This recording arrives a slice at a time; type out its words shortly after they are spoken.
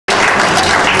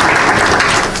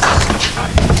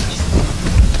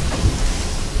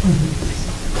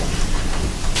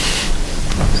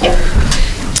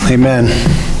Amen.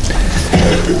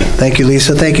 Thank you,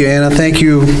 Lisa. Thank you, Anna. Thank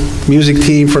you, music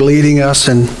team, for leading us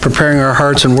and preparing our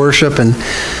hearts in worship. And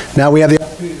now we have the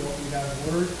opportunity to open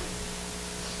God's Word.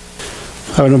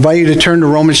 I would invite you to turn to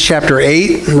Romans chapter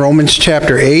 8. Romans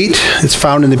chapter 8. It's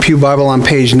found in the Pew Bible on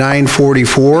page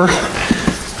 944.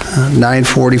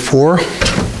 944.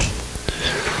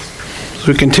 As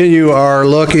we continue our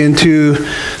look into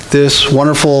this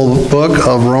wonderful book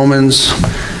of Romans,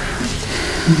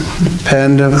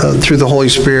 penned through the Holy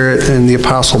Spirit and the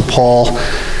Apostle Paul.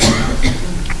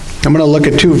 I'm going to look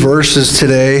at two verses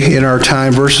today in our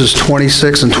time, verses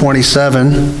 26 and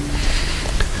 27.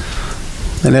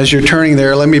 And as you're turning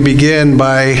there, let me begin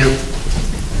by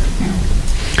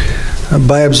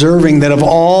observing that of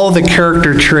all the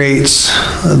character traits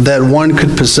that one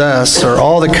could possess, or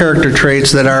all the character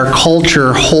traits that our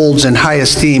culture holds in high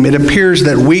esteem, it appears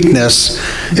that weakness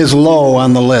is low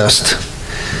on the list.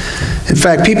 In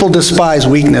fact, people despise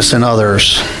weakness in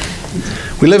others.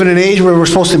 We live in an age where we're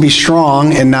supposed to be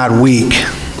strong and not weak.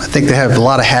 I think they have a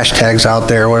lot of hashtags out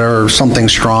there, whatever, something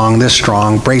strong, this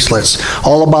strong, bracelets,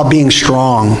 all about being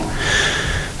strong.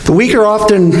 The weak are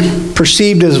often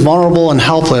perceived as vulnerable and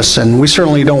helpless, and we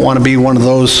certainly don't want to be one of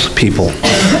those people.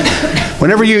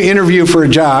 Whenever you interview for a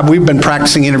job, we've been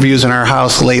practicing interviews in our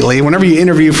house lately. Whenever you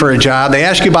interview for a job, they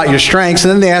ask you about your strengths,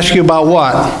 and then they ask you about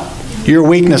what? Your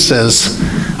weaknesses.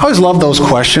 I always love those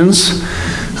questions.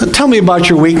 Tell me about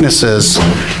your weaknesses.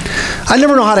 I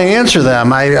never know how to answer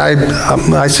them.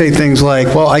 I say things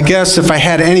like, well, I guess if I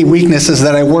had any weaknesses,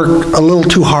 that I work a little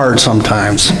too hard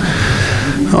sometimes.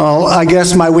 Well, I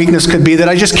guess my weakness could be that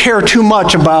I just care too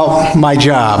much about my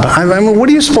job. I mean, what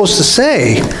are you supposed to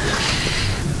say?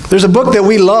 There's a book that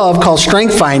we love called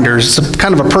Strength Finders. It's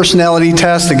kind of a personality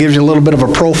test that gives you a little bit of a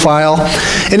profile.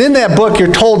 And in that book,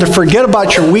 you're told to forget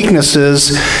about your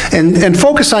weaknesses and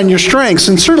focus on your strengths.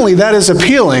 And certainly that is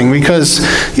appealing because,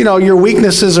 you know, your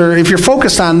weaknesses are, if you're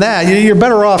focused on that, you're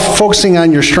better off focusing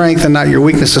on your strength and not your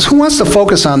weaknesses. Who wants to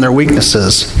focus on their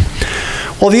weaknesses?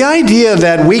 Well, the idea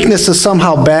that weakness is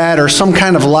somehow bad or some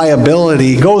kind of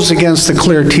liability goes against the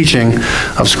clear teaching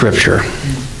of Scripture.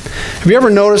 Have you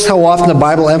ever noticed how often the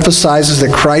Bible emphasizes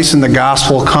that Christ and the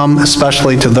gospel come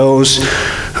especially to those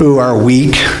who are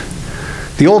weak?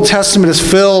 The Old Testament is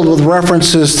filled with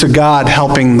references to God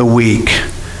helping the weak.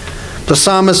 The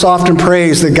psalmist often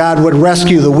prays that God would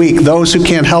rescue the weak, those who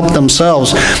can't help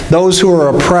themselves, those who are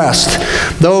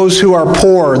oppressed, those who are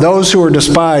poor, those who are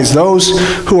despised, those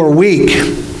who are weak.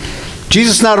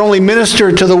 Jesus not only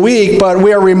ministered to the weak, but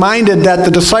we are reminded that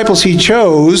the disciples he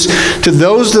chose, to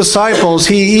those disciples,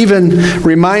 he even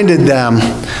reminded them,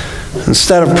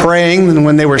 instead of praying and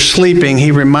when they were sleeping,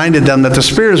 he reminded them that the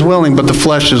spirit is willing, but the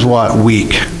flesh is what?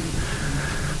 Weak.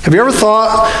 Have you ever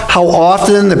thought how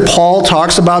often that Paul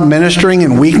talks about ministering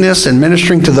in weakness and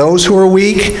ministering to those who are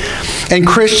weak? And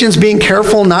Christians being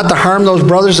careful not to harm those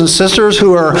brothers and sisters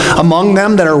who are among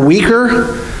them that are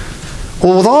weaker?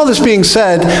 Well, with all this being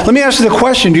said, let me ask you the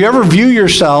question, do you ever view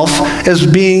yourself as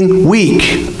being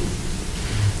weak?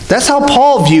 That's how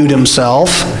Paul viewed himself.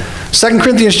 2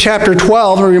 Corinthians chapter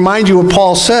 12, I'll remind you what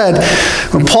Paul said.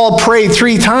 When Paul prayed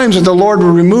 3 times that the Lord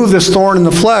would remove this thorn in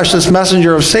the flesh, this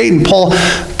messenger of Satan, Paul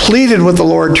pleaded with the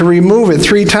Lord to remove it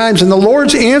 3 times. And the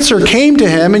Lord's answer came to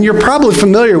him, and you're probably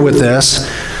familiar with this.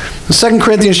 In 2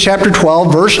 Corinthians chapter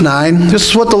 12, verse 9, this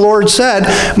is what the Lord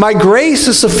said, "My grace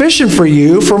is sufficient for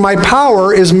you, for my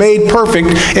power is made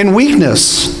perfect in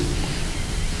weakness."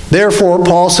 Therefore,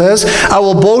 Paul says, "I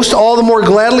will boast all the more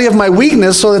gladly of my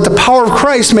weakness, so that the power of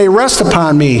Christ may rest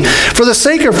upon me. For the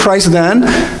sake of Christ, then,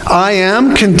 I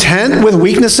am content with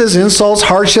weaknesses, insults,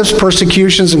 hardships,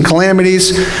 persecutions, and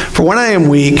calamities. For when I am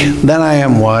weak, then I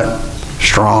am" what?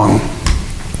 Strong.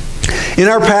 In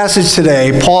our passage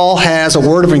today, Paul has a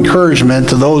word of encouragement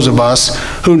to those of us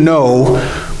who know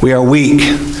we are weak.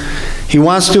 He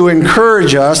wants to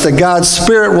encourage us that God's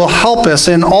Spirit will help us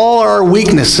in all our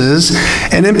weaknesses,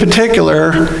 and in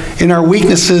particular, in our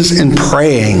weaknesses in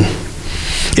praying.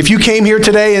 If you came here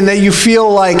today and that you feel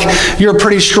like you're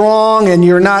pretty strong and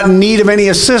you're not in need of any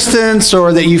assistance,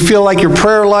 or that you feel like your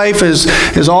prayer life is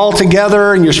all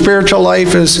together and your spiritual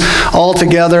life is all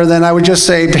together, then I would just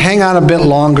say to hang on a bit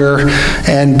longer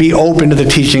and be open to the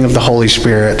teaching of the Holy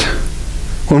Spirit.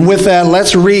 And with that,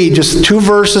 let's read just 2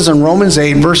 verses in Romans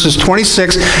 8, verses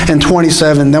 26 and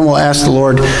 27, then we'll ask the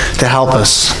Lord to help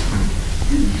us.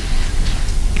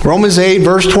 Romans 8,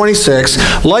 verse 26,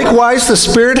 "Likewise, the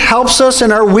Spirit helps us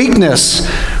in our weakness,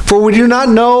 for we do not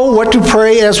know what to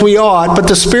pray as we ought, but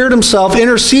the Spirit himself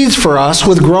intercedes for us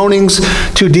with groanings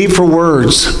too deep for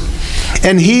words.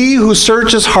 And he who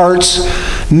searches hearts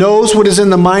knows what is in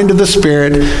the mind of the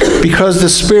Spirit, because the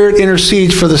Spirit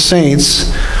intercedes for the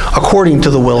saints according to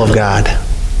the will of God.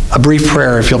 A brief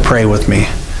prayer, if you'll pray with me.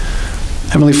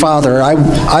 Heavenly Father,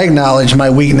 I acknowledge my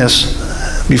weakness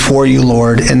before you,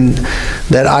 Lord, and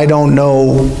that I don't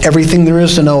know everything there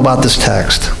is to know about this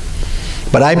text.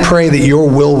 But I pray that your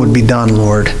will would be done,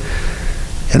 Lord.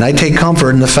 And I take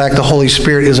comfort in the fact the Holy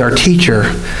Spirit is our teacher,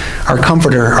 our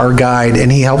comforter, our guide,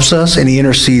 and he helps us and he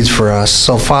intercedes for us.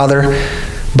 So, Father,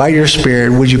 by your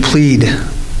Spirit, would you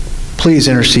please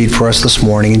intercede for us this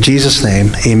morning. In Jesus'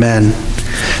 name, amen.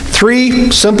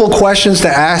 3 simple questions to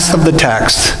ask of the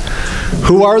text.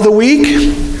 Who are the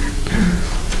weak?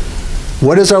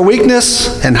 What is our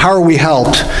weakness? And how are we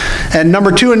helped? And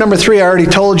number 2 and number 3, I already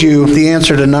told you the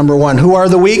answer to number 1. Who are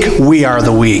the weak? We are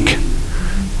the weak.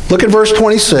 Look at verse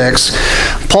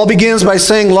 26. Paul begins by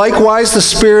saying, likewise, the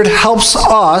Spirit helps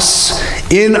us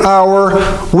in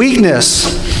our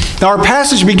weakness. Now, our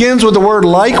passage begins with the word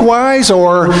likewise,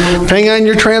 or, depending on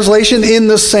your translation, in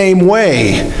the same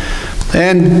way.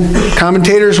 And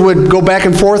commentators would go back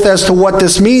and forth as to what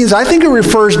this means. I think it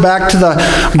refers back to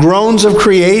the groans of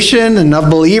creation and of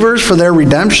believers for their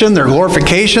redemption, their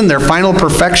glorification, their final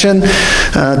perfection,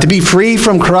 to be free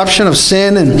from corruption of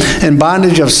sin and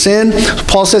bondage of sin.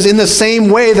 Paul says, in the same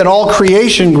way that all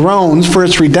creation groans for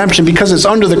its redemption because it's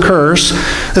under the curse,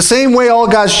 the same way all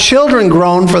God's children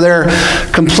groan for their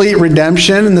complete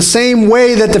redemption, in the same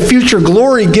way that the future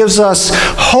glory gives us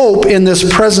hope in this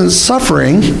present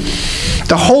suffering,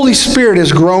 the Holy Spirit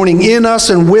is groaning in us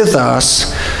and with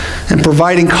us and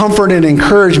providing comfort and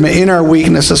encouragement in our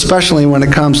weakness, especially when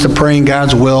it comes to praying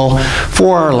God's will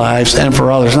for our lives and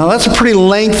for others. Now, that's a pretty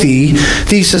lengthy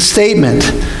thesis statement.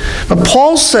 But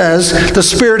Paul says the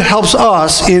Spirit helps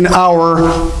us in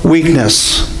our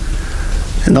weakness.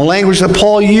 And the language that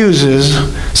Paul uses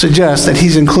suggests that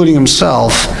he's including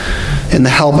himself in the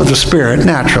help of the Spirit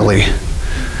naturally.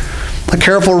 A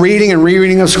careful reading and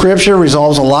rereading of Scripture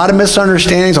resolves a lot of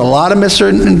misunderstandings, a lot of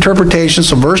misinterpretations.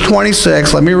 So verse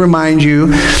 26, let me remind you,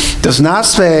 does not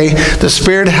say the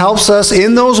Spirit helps us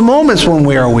in those moments when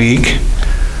we are weak.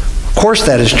 Of course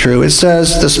that is true. It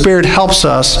says the Spirit helps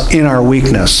us in our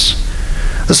weakness.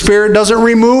 The Spirit doesn't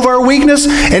remove our weakness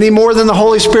any more than the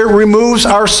Holy Spirit removes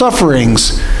our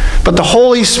sufferings. But the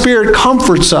Holy Spirit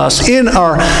comforts us in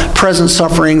our present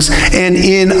sufferings and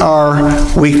in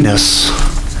our weakness.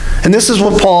 And this is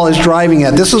what Paul is driving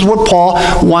at. This is what Paul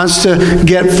wants to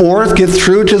get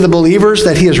through to the believers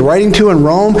that he is writing to in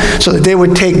Rome, so that they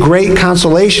would take great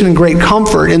consolation and great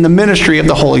comfort in the ministry of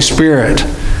the Holy Spirit.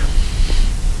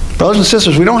 Brothers and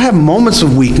sisters, we don't have moments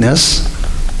of weakness.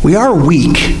 We are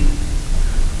weak.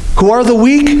 Who are the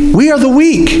weak? We are the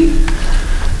weak.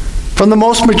 From the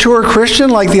most mature Christian,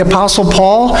 like the Apostle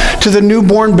Paul, to the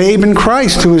newborn babe in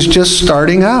Christ who is just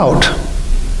starting out.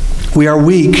 We are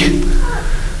weak.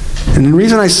 And the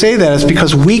reason I say that is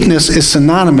because weakness is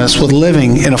synonymous with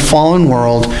living in a fallen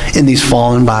world in these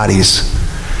fallen bodies.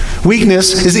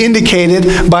 Weakness is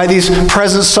indicated by these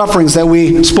present sufferings that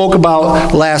we spoke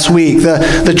about last week,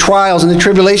 the trials and the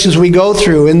tribulations we go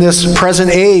through in this present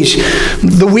age,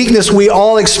 the weakness we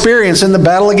all experience in the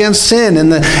battle against sin, in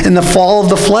the fall of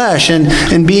the flesh,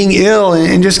 and being ill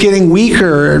and just getting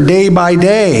weaker day by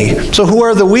day. So who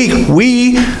are the weak?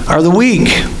 We are the weak.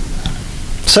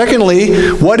 Secondly,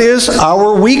 what is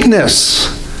our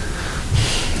weakness?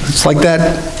 It's like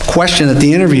that question at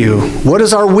the interview. What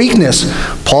is our weakness?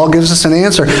 Paul gives us an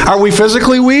answer. Are we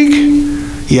physically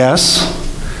weak? Yes.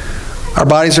 Our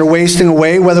bodies are wasting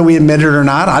away, whether we admit it or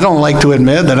not. I don't like to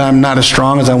admit that I'm not as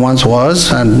strong as I once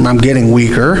was. I'm getting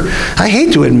weaker. I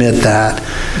hate to admit that.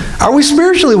 Are we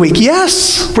spiritually weak?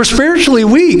 Yes, we're spiritually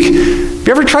weak. Have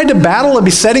you ever tried to battle a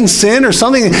besetting sin or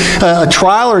something, a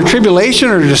trial or a tribulation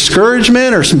or a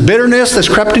discouragement or some bitterness that's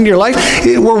crept into your life?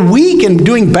 We're weak in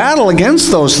doing battle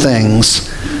against those things.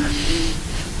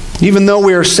 Even though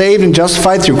we are saved and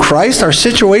justified through Christ, our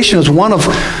situation is one of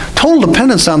total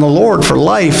dependence on the Lord for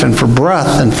life and for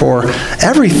breath and for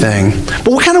everything. But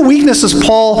what kind of weakness is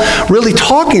Paul really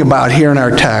talking about here in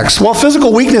our text? Well,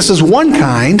 physical weakness is one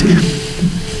kind.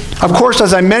 Of course,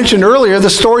 as I mentioned earlier, the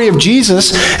story of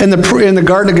Jesus in the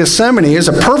Garden of Gethsemane is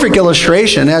a perfect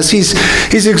illustration as he's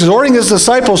exhorting his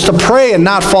disciples to pray and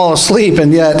not fall asleep.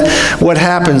 And yet, what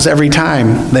happens every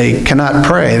time they cannot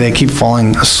pray? They keep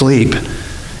falling asleep,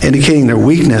 indicating their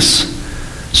weakness.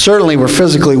 Certainly we're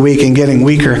physically weak and getting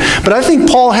weaker. But I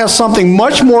think Paul has something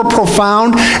much more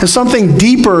profound and something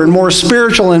deeper and more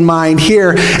spiritual in mind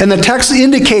here. And the text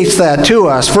indicates that to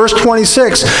us. Verse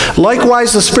 26,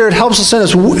 likewise the Spirit helps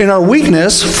us in our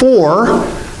weakness, for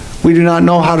we do not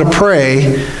know how to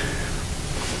pray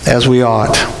as we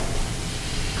ought.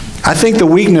 I think the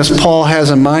weakness Paul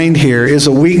has in mind here is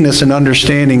a weakness in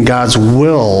understanding God's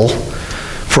will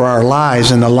for our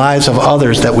lives and the lives of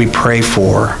others that we pray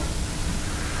for.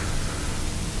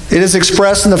 It is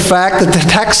expressed in the fact that the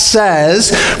text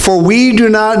says, "For we do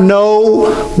not know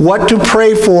what to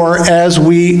pray for as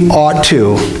we ought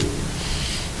to."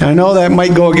 And I know that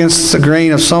might go against the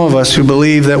grain of some of us who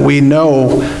believe that we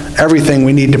know everything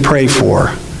we need to pray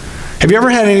for. Have you ever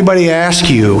had anybody ask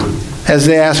you, as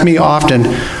they ask me often,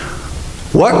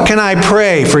 "What can I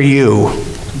pray for you?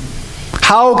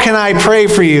 How can I pray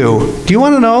for you?" Do you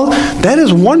want to know? That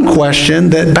is one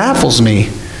question that baffles me.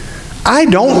 I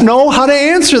don't know how to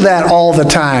answer that all the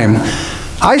time.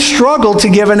 I struggle to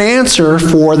give an answer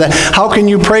for that. How can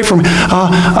you pray for me?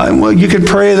 Well, you could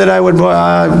pray that I would,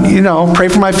 pray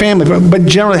for my family. But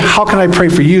generally, how can I pray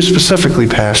for you specifically,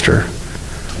 Pastor?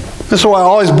 And so I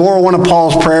always borrow one of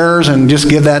Paul's prayers and just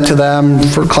give that to them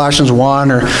for Colossians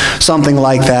 1 or something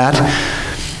like that.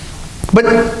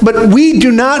 But we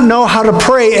do not know how to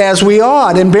pray as we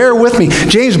ought. And bear with me.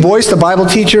 James Boyce, the Bible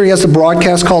teacher, he has a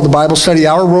broadcast called the Bible Study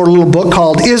Hour, wrote a little book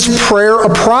called "Is Prayer a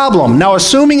Problem?" Now,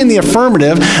 assuming in the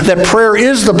affirmative that prayer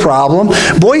is the problem,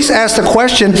 Boyce asked the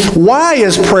question, why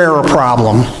is prayer a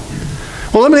problem?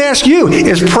 Well, let me ask you,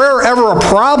 is prayer ever a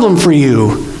problem for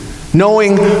you?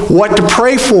 Knowing what to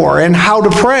pray for and how to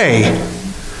pray?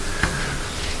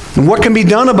 And what can be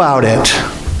done about it?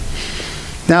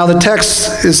 Now, the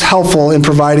text is helpful in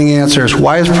providing answers.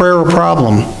 Why is prayer a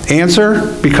problem?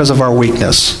 Answer, because of our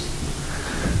weakness.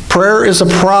 Prayer is a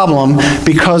problem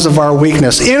because of our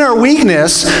weakness. In our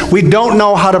weakness, we don't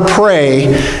know how to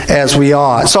pray as we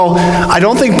ought. So I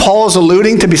don't think Paul is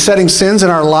alluding to besetting sins in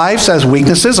our lives as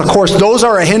weaknesses. Of course, those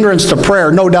are a hindrance to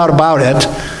prayer, no doubt about it.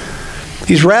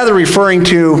 He's rather referring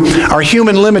to our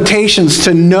human limitations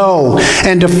to know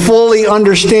and to fully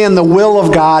understand the will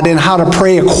of God and how to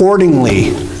pray accordingly.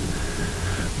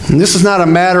 And this is not a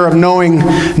matter of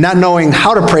not knowing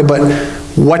how to pray, but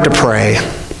what to pray.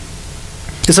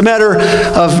 It's a matter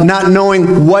of not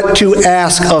knowing what to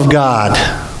ask of God.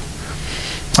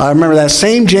 I remember that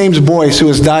same James Boyce who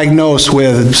was diagnosed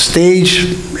with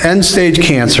end-stage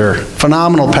cancer,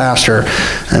 phenomenal pastor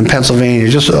in Pennsylvania,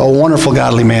 just a wonderful,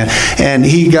 godly man. And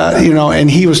he got,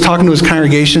 and he was talking to his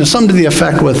congregation, something to the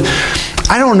effect with,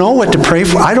 "I don't know what to pray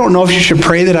for. I don't know if you should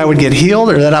pray that I would get healed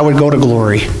or that I would go to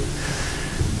glory."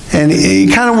 And he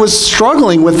kind of was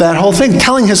struggling with that whole thing,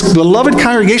 telling his beloved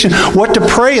congregation what to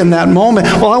pray in that moment.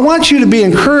 Well, I want you to be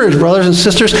encouraged, brothers and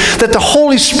sisters, that the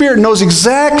Holy Spirit knows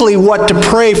exactly what to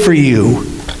pray for you.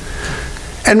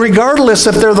 And regardless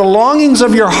if they're the longings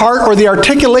of your heart or the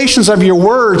articulations of your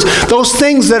words, those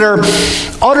things that are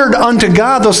uttered unto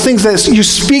God, those things that you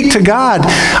speak to God,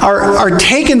 are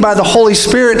taken by the Holy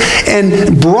Spirit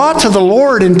and brought to the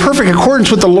Lord in perfect accordance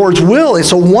with the Lord's will.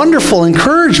 It's a wonderful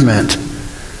encouragement.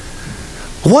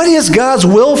 What is God's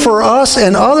will for us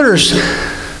and others?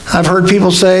 I've heard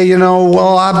people say,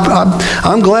 well,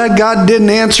 I'm glad God didn't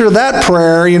answer that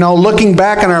prayer, looking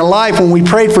back in our life when we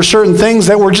prayed for certain things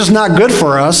that were just not good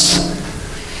for us.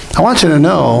 I want you to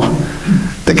know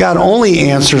that God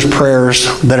only answers prayers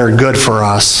that are good for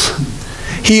us.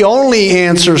 He only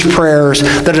answers prayers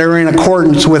that are in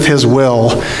accordance with His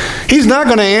will. He's not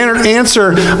going to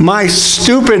answer my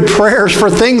stupid prayers for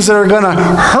things that are going to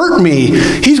hurt me.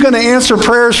 He's going to answer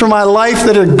prayers for my life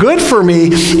that are good for me.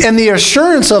 And the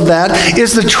assurance of that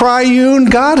is the triune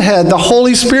Godhead, the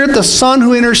Holy Spirit, the Son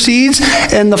who intercedes,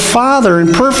 and the Father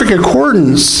in perfect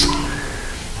accordance.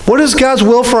 What is God's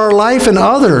will for our life and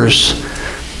others?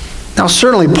 Now,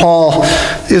 certainly Paul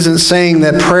isn't saying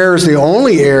that prayer is the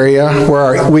only area where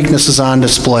our weakness is on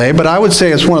display, but I would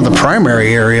say it's one of the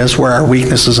primary areas where our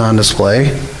weakness is on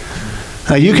display.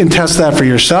 Now, you can test that for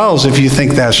yourselves if you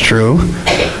think that's true.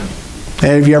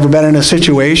 And have you ever been in a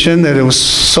situation that it was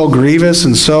so grievous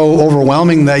and so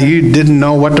overwhelming that you didn't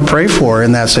know what to pray for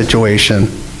in that situation?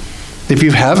 If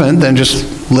you haven't, then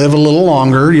just live a little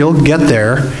longer. You'll get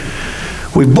there.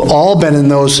 We've all been in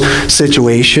those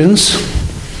situations.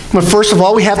 But first of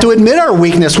all, we have to admit our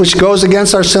weakness, which goes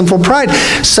against our sinful pride.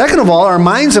 Second of all, our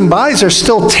minds and bodies are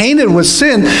still tainted with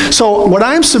sin. So what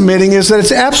I'm submitting is that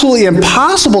it's absolutely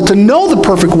impossible to know the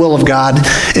perfect will of God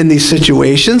in these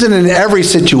situations and in every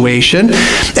situation.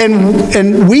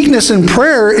 And weakness in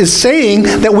prayer is saying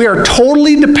that we are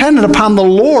totally dependent upon the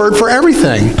Lord for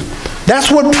everything.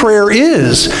 That's what prayer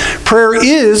is. Prayer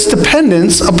is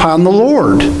dependence upon the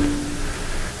Lord.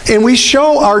 And we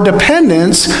show our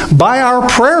dependence by our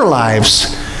prayer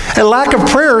lives. A lack of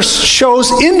prayer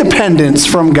shows independence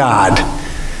from God.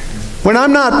 When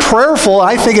I'm not prayerful,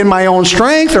 I think in my own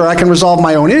strength, or I can resolve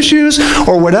my own issues,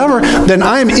 or whatever, then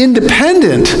I'm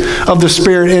independent of the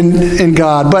Spirit in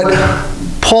God. But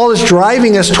Paul is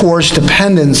driving us towards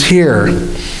dependence here.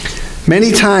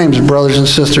 Many times, brothers and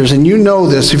sisters, and you know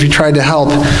this if you tried to help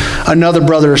another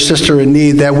brother or sister in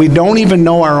need, that we don't even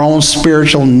know our own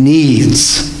spiritual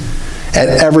needs at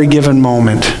every given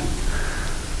moment,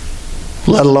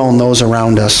 let alone those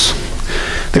around us.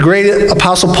 The great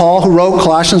Apostle Paul, who wrote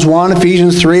Colossians 1,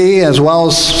 Ephesians 3, as well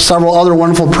as several other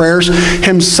wonderful prayers,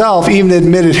 himself even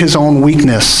admitted his own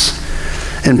weakness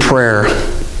in prayer.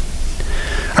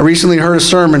 I recently heard a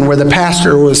sermon where the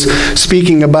pastor was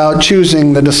speaking about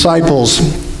choosing the disciples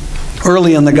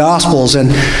early in the Gospels, and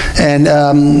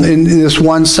in this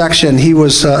one section, he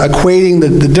was equating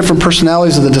the different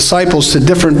personalities of the disciples to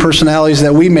different personalities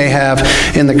that we may have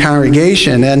in the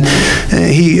congregation. And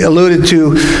he alluded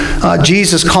to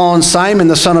Jesus calling Simon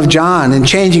the son of John and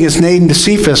changing his name to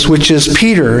Cephas, which is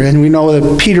Peter. And we know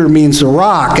that Peter means the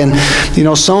rock. And,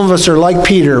 some of us are like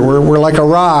Peter. We're like a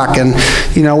rock, and,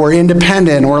 we're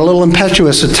independent. We're a little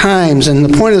impetuous at times. And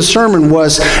the point of the sermon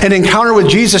was an encounter with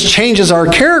Jesus changes our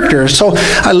character. So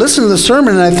I listened to the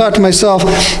sermon and I thought to myself,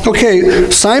 okay,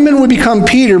 Simon would become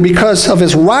Peter because of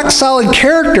his rock-solid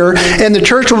character, and the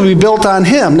church would be built on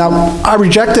him. Now, I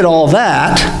rejected all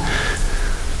that,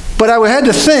 but I had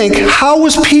to think, how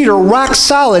was Peter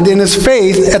rock-solid in his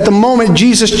faith at the moment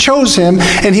Jesus chose him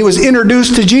and he was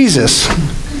introduced to Jesus?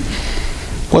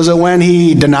 Was it when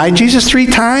he denied Jesus 3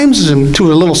 times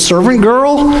to a little servant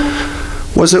girl?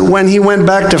 Was it when he went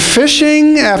back to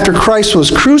fishing after Christ was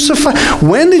crucified?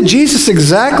 When did Jesus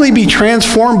exactly be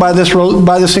transformed by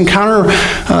this encounter?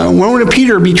 When did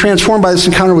Peter be transformed by this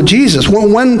encounter with Jesus?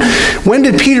 When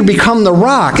did Peter become the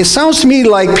rock? It sounds to me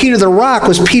like Peter the rock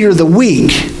was Peter the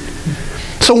weak.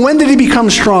 So when did he become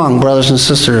strong, brothers and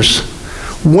sisters?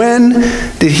 When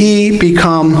did he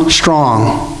become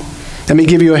strong? Let me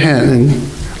give you a hint. In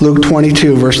Luke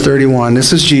 22, verse 31,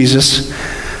 this is Jesus.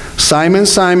 Simon,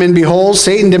 Simon, behold,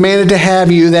 Satan demanded to have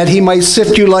you, that he might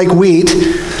sift you like wheat.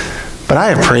 But I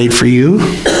have prayed for you,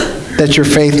 that your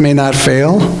faith may not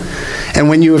fail. And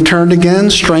when you have turned again,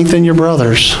 strengthen your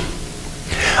brothers.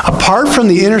 Apart from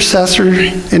the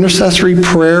intercessory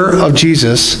prayer of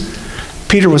Jesus,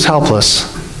 Peter was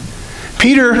helpless.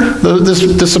 Peter,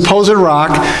 the supposed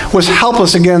rock, was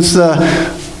helpless against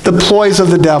the ploys of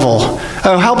the devil,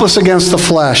 helpless against the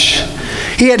flesh.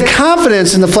 He had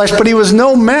confidence in the flesh, but he was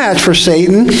no match for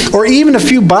Satan or even a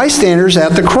few bystanders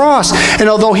at the cross. And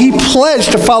although he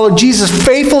pledged to follow Jesus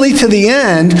faithfully to the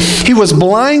end, he was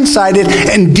blindsided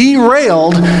and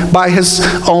derailed by his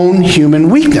own human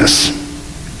weakness.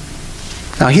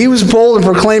 Now, he was bold in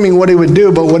proclaiming what he would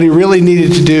do, but what he really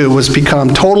needed to do was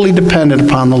become totally dependent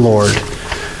upon the Lord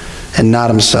and not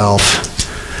himself.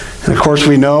 And of course,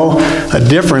 we know a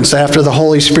difference after the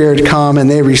Holy Spirit come and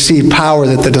they received power,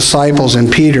 that the disciples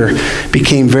and Peter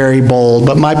became very bold.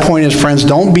 But my point is, friends,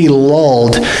 don't be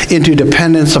lulled into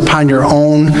dependence upon your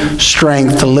own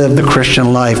strength to live the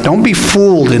Christian life. Don't be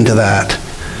fooled into that.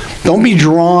 Don't be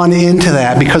drawn into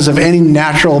that because of any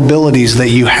natural abilities that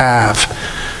you have.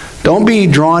 Don't be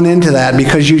drawn into that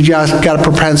because you just got a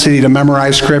propensity to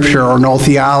memorize Scripture or know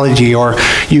theology, or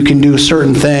you can do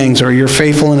certain things, or you're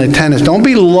faithful in attendance. Don't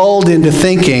be lulled into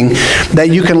thinking that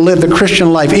you can live the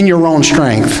Christian life in your own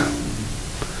strength.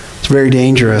 It's very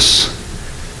dangerous.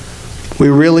 We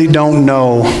really don't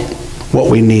know what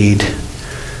we need.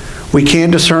 We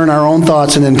can't discern our own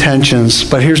thoughts and intentions,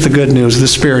 but here's the good news: the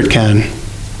Spirit can.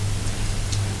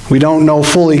 We don't know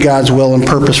fully God's will and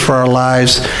purpose for our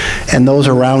lives and those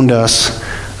around us,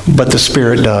 but the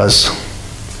Spirit does.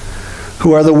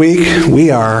 Who are the weak?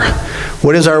 We are.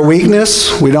 What is our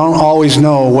weakness? We don't always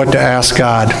know what to ask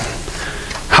God.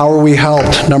 How are we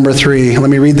helped? Number 3. Let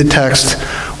me read the text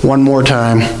one more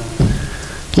time.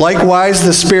 Likewise,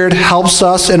 the Spirit helps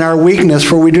us in our weakness,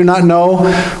 for we do not know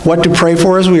what to pray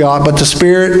for as we ought, but the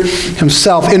Spirit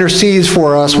himself intercedes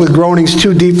for us with groanings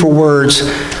too deep for words.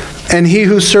 And he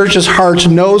who searches hearts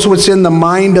knows what's in the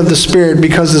mind of the Spirit,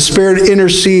 because the Spirit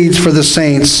intercedes for the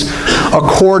saints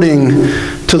according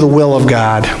to the will of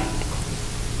God.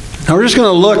 Now we're just going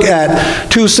to look at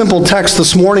 2 simple texts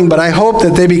this morning, but I hope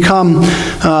that they become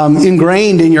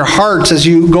ingrained in your hearts as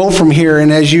you go from here and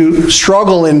as you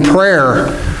struggle in prayer.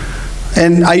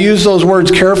 And I use those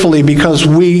words carefully because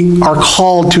we are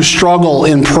called to struggle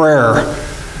in prayer.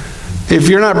 If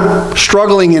you're not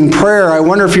struggling in prayer, I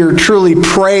wonder if you're truly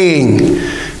praying,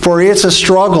 for it's a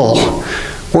struggle.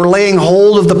 We're laying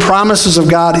hold of the promises of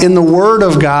God in the Word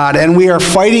of God, and we are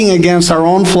fighting against our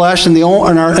own flesh and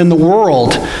the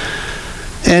world.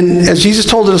 And as Jesus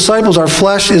told the disciples, our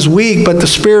flesh is weak, but the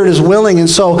Spirit is willing. And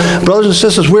so, brothers and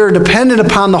sisters, we are dependent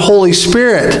upon the Holy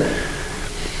Spirit.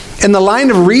 And the line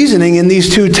of reasoning in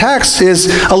these two texts is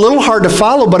a little hard to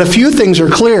follow, but a few things are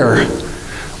clear.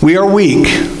 We are weak.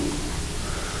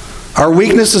 Our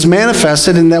weakness is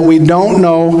manifested in that we don't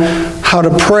know how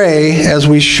to pray as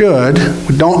we should.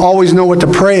 We don't always know what to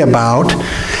pray about.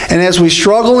 And as we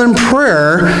struggle in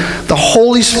prayer, the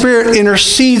Holy Spirit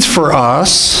intercedes for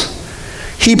us.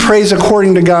 He prays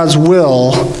according to God's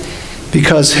will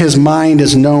because his mind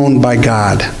is known by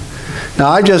God. Now,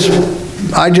 I just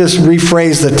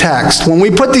rephrased the text. When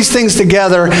we put these things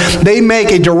together, they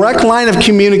make a direct line of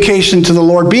communication to the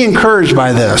Lord. Be encouraged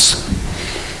by this.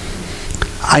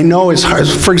 I know it's hard.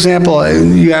 For example,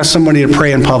 you ask somebody to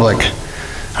pray in public.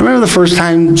 I remember the first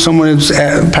time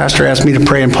pastor asked me to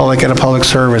pray in public at a public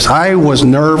service. I was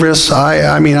nervous.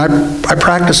 I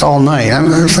practiced all night. I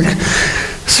was like,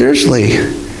 seriously.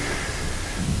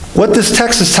 What this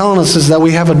text is telling us is that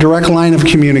we have a direct line of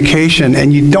communication,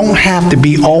 and you don't have to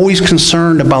be always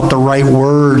concerned about the right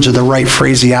words or the right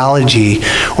phraseology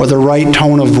or the right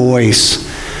tone of voice.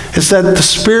 It's that the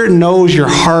Spirit knows your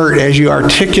heart as you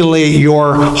articulate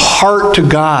your heart to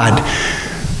God.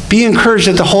 Be encouraged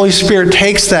that the Holy Spirit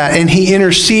takes that and he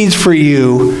intercedes for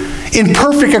you in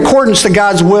perfect accordance to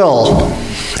God's will.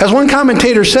 As one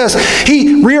commentator says,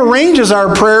 he rearranges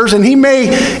our prayers, and he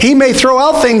may throw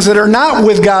out things that are not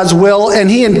with God's will, and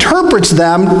he interprets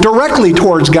them directly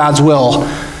towards God's will.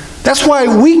 That's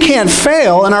why we can't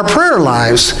fail in our prayer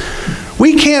lives.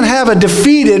 We can't have a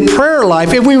defeated prayer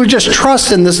life if we would just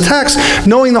trust in this text,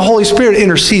 knowing the Holy Spirit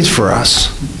intercedes for us.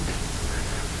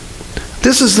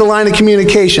 This is the line of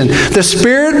communication. The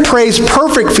Spirit prays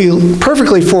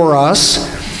perfectly for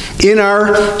us in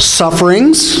our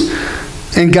sufferings,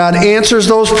 and God answers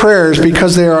those prayers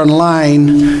because they are in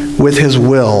line with his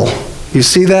will. You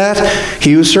see that?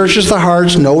 He who searches the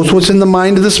hearts knows what's in the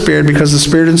mind of the Spirit, because the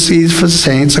Spirit intercedes for the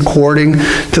saints according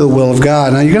to the will of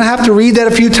God. Now, you're going to have to read that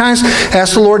a few times.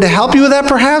 Ask the Lord to help you with that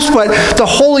perhaps, but the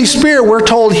Holy Spirit, we're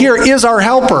told here, is our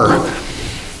helper.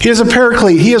 He is a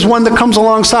paraclete. He is one that comes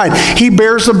alongside. He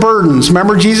bears the burdens.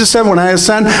 Remember, Jesus said, when I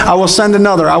ascend, I will send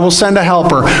another. I will send a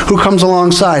helper who comes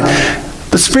alongside.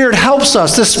 The Spirit helps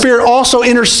us. The Spirit also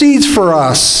intercedes for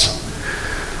us.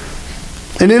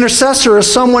 An intercessor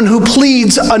is someone who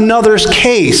pleads another's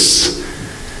case.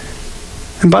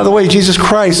 And by the way, Jesus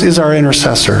Christ is our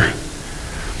intercessor.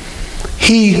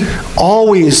 He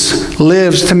always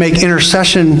lives to make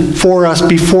intercession for us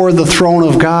before the throne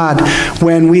of God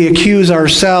when we accuse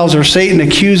ourselves, or Satan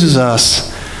accuses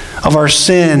us of our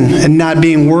sin and not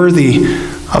being worthy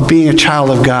of being a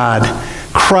child of God.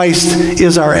 Christ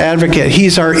is our advocate.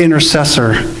 He's our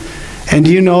intercessor. And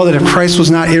do you know that if Christ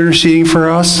was not interceding for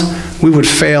us, we would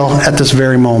fail at this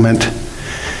very moment?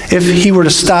 If he were to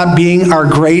stop being our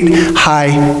great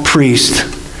high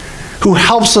priest, who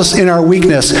helps us in our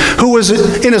weakness, who was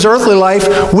in his earthly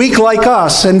life weak like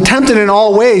us and tempted in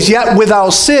all ways, yet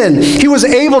without sin. He was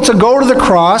able to go to the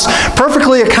cross,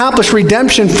 perfectly accomplish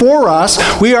redemption for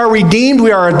us. We are redeemed.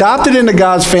 We are adopted into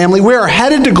God's family. We are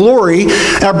headed to glory.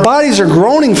 Our bodies are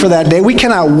groaning for that day. We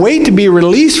cannot wait to be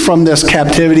released from this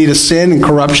captivity to sin and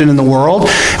corruption in the world.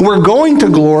 And we're going to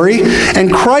glory,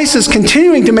 and Christ is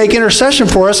continuing to make intercession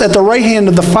for us at the right hand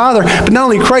of the Father. But not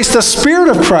only Christ, the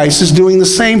Spirit of Christ is doing the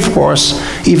same for us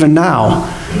even now.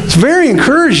 It's very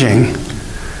encouraging.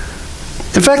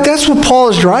 In fact, that's what Paul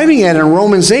is driving at in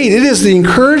Romans 8. It is the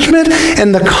encouragement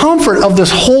and the comfort of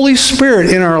this Holy Spirit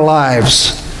in our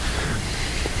lives.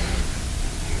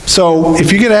 So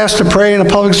if you get asked to pray in a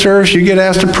public service, you get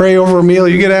asked to pray over a meal,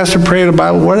 you get asked to pray in a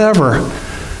Bible, whatever,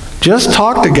 just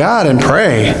talk to God and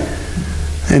pray.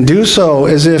 And do so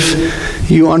as if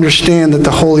you understand that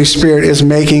the Holy Spirit is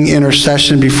making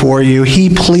intercession before you. He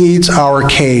pleads our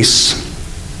case.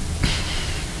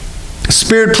 The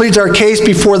Spirit pleads our case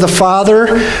before the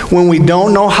Father when we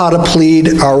don't know how to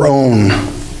plead our own.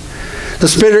 The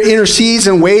Spirit intercedes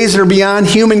in ways that are beyond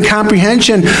human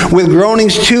comprehension, with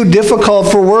groanings too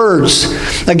difficult for words.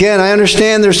 Again, I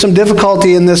understand there's some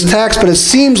difficulty in this text, but it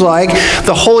seems like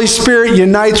the Holy Spirit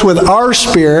unites with our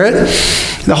spirit.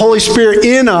 The Holy Spirit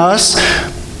in us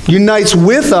unites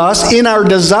with us in our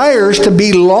desires to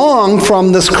belong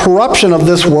from this corruption of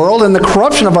this world and the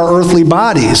corruption of our earthly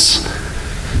bodies,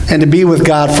 and to be with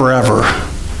God forever.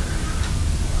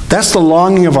 That's the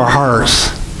longing of our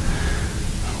hearts.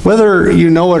 Whether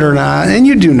you know it or not, and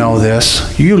you do know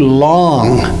this, you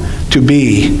long to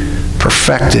be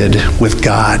perfected with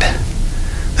God.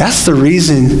 That's the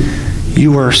reason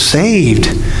you were saved.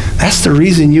 That's the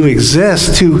reason you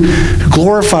exist, to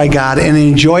glorify God and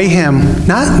enjoy Him,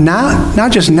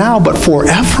 not just now, but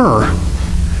forever.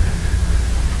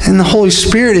 And the Holy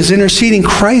Spirit is interceding.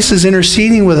 Christ is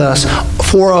interceding with us,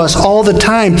 for us all the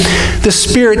time. The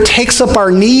Spirit takes up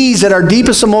our needs at our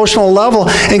deepest emotional level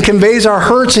and conveys our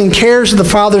hurts and cares to the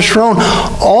Father's throne,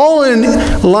 all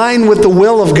in line with the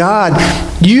will of God.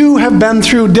 You have been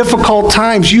through difficult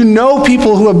times. You know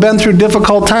people who have been through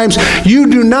difficult times. You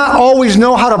do not always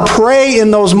know how to pray in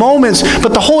those moments,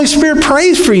 but the Holy Spirit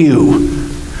prays for you.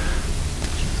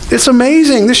 It's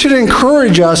amazing. This should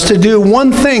encourage us to do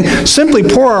one thing: simply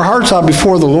pour our hearts out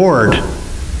before the Lord.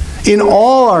 In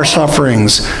all our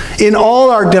sufferings, in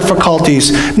all our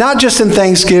difficulties, not just in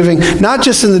Thanksgiving, not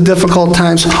just in the difficult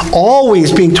times,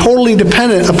 always being totally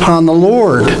dependent upon the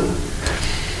Lord.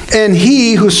 And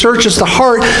He who searches the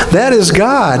heart, that is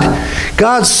God.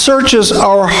 God searches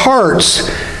our hearts.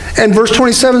 And verse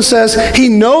 27 says, He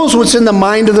knows what's in the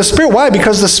mind of the Spirit. Why?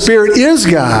 Because the Spirit is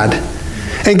God.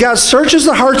 And God searches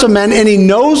the hearts of men, and He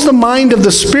knows the mind of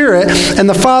the Spirit, and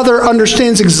the Father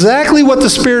understands exactly what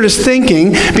the Spirit is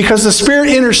thinking, because the Spirit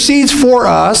intercedes for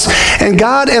us, and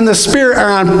God and the Spirit are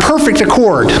on perfect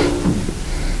accord.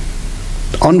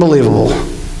 Unbelievable.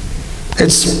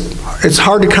 It's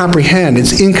hard to comprehend.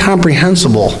 It's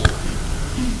incomprehensible.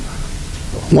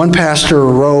 One pastor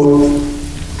wrote,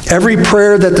 "Every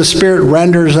prayer that the Spirit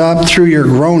renders up through your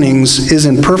groanings is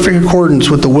in perfect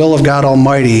accordance with the will of God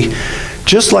Almighty,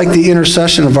 just like the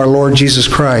intercession of our Lord Jesus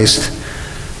Christ,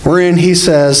 wherein He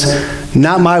says,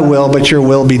 'Not my will, but your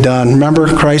will be done.'" Remember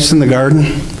Christ in the garden?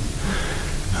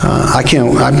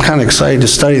 I'm kind of excited to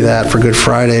study that for Good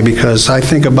Friday, because I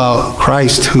think about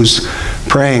Christ who's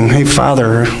praying, "Hey,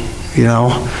 Father,"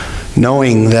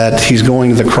 knowing that He's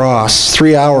going to the cross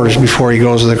 3 hours before He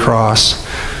goes to the cross.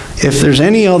 "If there's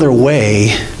any other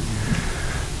way,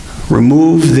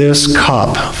 remove this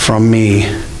cup from me.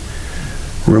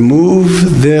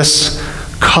 Remove this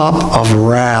cup of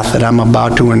wrath that I'm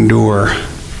about to endure.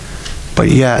 But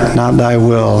yet, not thy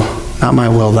will, not my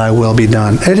will, thy will be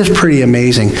done." It is pretty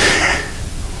amazing.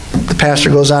 The pastor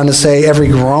goes on to say, every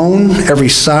groan, every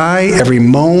sigh, every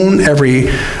moan, every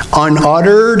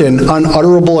unuttered and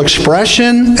unutterable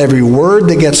expression, every word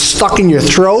that gets stuck in your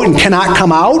throat and cannot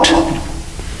come out,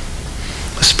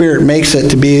 the Spirit makes it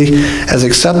to be as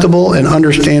acceptable and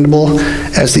understandable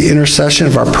as the intercession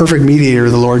of our perfect mediator,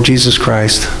 the Lord Jesus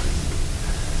Christ.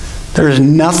 There is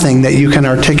nothing that you can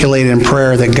articulate in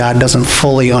prayer that God doesn't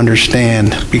fully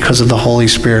understand because of the Holy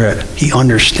Spirit. He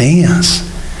understands.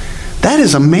 That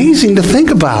is amazing to think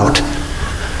about.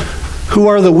 Who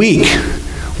are the weak?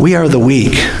 We are the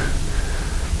weak.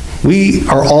 We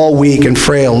are all weak and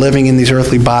frail, living in these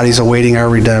earthly bodies awaiting our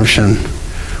redemption.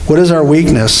 What is our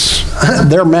weakness?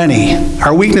 There are many.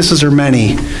 Our weaknesses are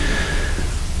many.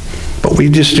 But we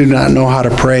just do not know how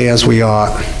to pray as we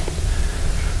ought.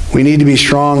 We need to be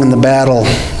strong in the battle,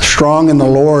 strong in the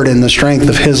Lord and the strength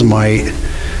of His might.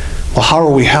 Well, how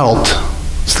are we helped?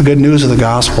 It's the good news of the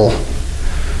gospel.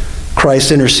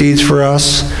 Christ intercedes for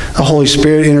us. The Holy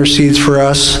Spirit intercedes for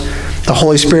us. The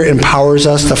Holy Spirit empowers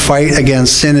us to fight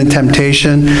against sin and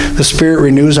temptation. The Spirit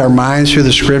renews our minds through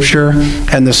the Scripture,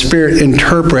 and the Spirit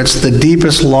interprets the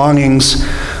deepest longings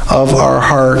of our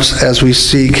hearts as we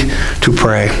seek to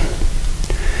pray.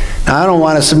 Now, I don't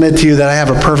want to submit to you that I have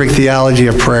a perfect theology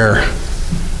of prayer.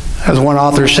 As one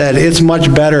author said, it's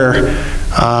much better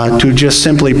to just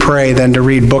simply pray than to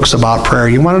read books about prayer.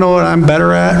 You want to know what I'm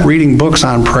better at? Reading books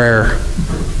on prayer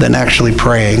than actually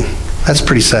praying. That's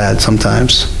pretty sad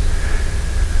sometimes.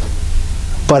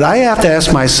 But I have to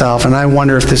ask myself, and I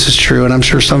wonder if this is true, and I'm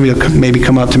sure some of you could maybe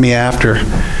come up to me after.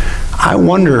 I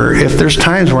wonder if there's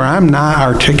times where I'm not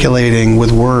articulating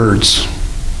with words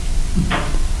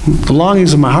the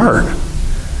longings of my heart.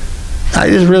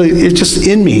 It's just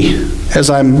in me as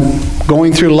I'm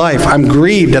going through life. I'm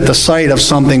grieved at the sight of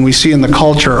something we see in the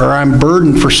culture, or I'm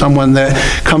burdened for someone that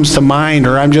comes to mind,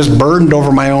 or I'm just burdened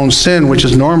over my own sin, which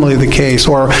is normally the case,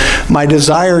 or my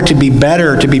desire to be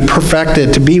better, to be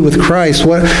perfected, to be with Christ,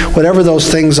 whatever those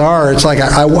things are. It's like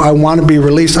I want to be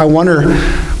released.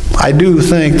 I do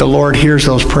think the Lord hears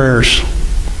those prayers.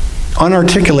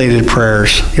 Unarticulated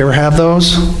prayers. You ever have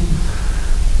those?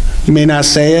 You may not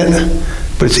say it,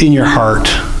 but it's in your heart.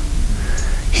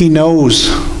 He knows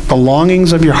the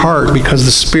longings of your heart because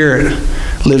the Spirit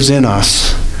lives in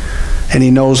us, and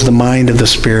He knows the mind of the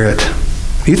Spirit.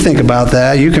 You think about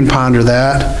that. You can ponder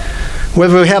that.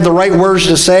 Whether we have the right words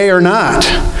to say or not,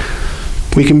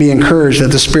 we can be encouraged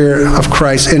that the Spirit of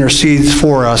Christ intercedes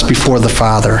for us before the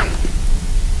Father.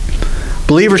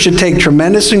 Believers should take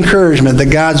tremendous encouragement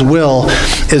that God's will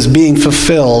is being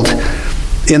fulfilled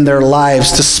in their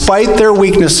lives, despite their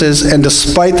weaknesses and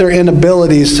despite their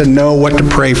inabilities to know what to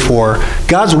pray for.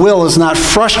 God's will is not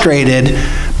frustrated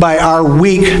by our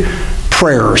weak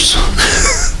prayers.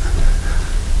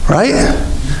 Right?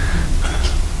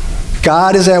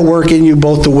 God is at work in you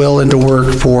both to will and to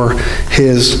work for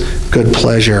his good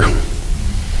pleasure.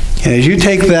 And as you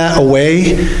take that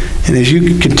away, and as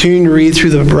you continue to read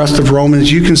through the rest of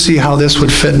Romans, you can see how this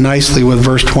would fit nicely with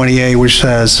verse 28, which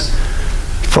says,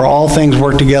 "For all things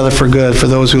work together for good for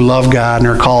those who love God and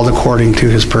are called according to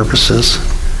his purposes."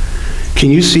 Can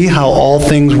you see how all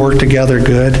things work together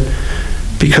good?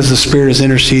 Because the Spirit is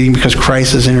interceding, because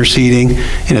Christ is interceding,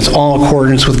 and it's all in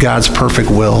accordance with God's perfect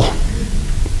will.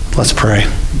 Let's pray.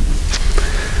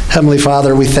 Heavenly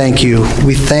Father, we thank you.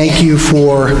 We thank you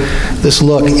for this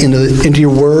look into your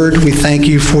word. We thank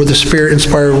you for the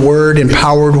Spirit-inspired word,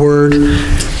 empowered word.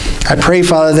 I pray,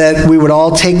 Father, that we would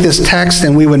all take this text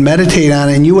and we would meditate on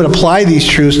it, and you would apply these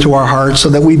truths to our hearts so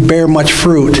that we bear much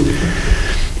fruit.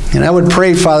 And I would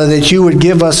pray, Father, that you would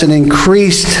give us an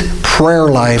increased prayer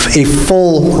life, a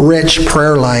full, rich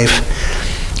prayer life,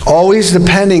 always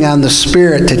depending on the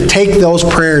Spirit to take those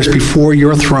prayers before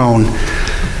your throne,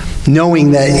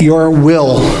 knowing that your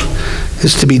will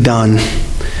is to be done.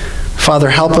 Father,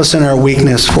 help us in our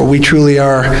weakness, for we truly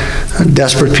are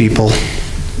desperate people.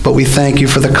 But we thank you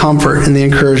for the comfort and the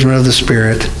encouragement of the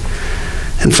Spirit.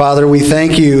 And Father, we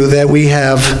thank you that we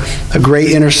have a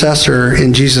great intercessor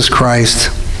in Jesus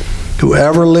Christ, who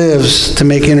ever lives to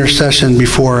make intercession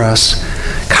before us,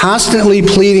 constantly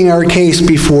pleading our case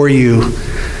before you,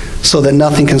 so that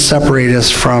nothing can separate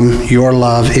us from your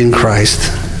love in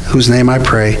Christ, whose name I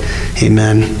pray.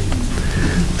 Amen.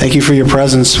 Thank you for your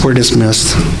presence. We're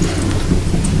dismissed.